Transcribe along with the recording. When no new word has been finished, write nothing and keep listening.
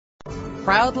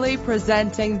Proudly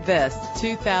presenting this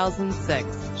 2006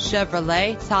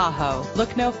 Chevrolet Tahoe.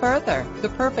 Look no further. The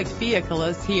perfect vehicle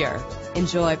is here.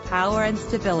 Enjoy power and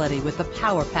stability with the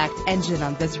power-packed engine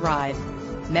on this ride.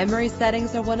 Memory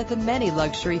settings are one of the many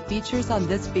luxury features on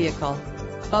this vehicle.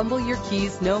 Fumble your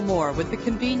keys no more with the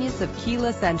convenience of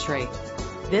keyless entry.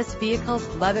 This vehicle's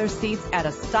leather seats add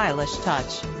a stylish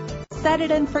touch. Set it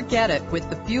and forget it with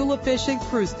the fuel-efficient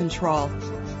cruise control.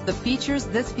 The features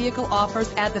this vehicle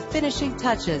offers add the finishing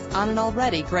touches on an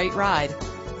already great ride.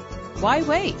 Why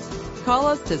wait? Call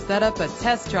us to set up a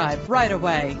test drive right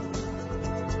away.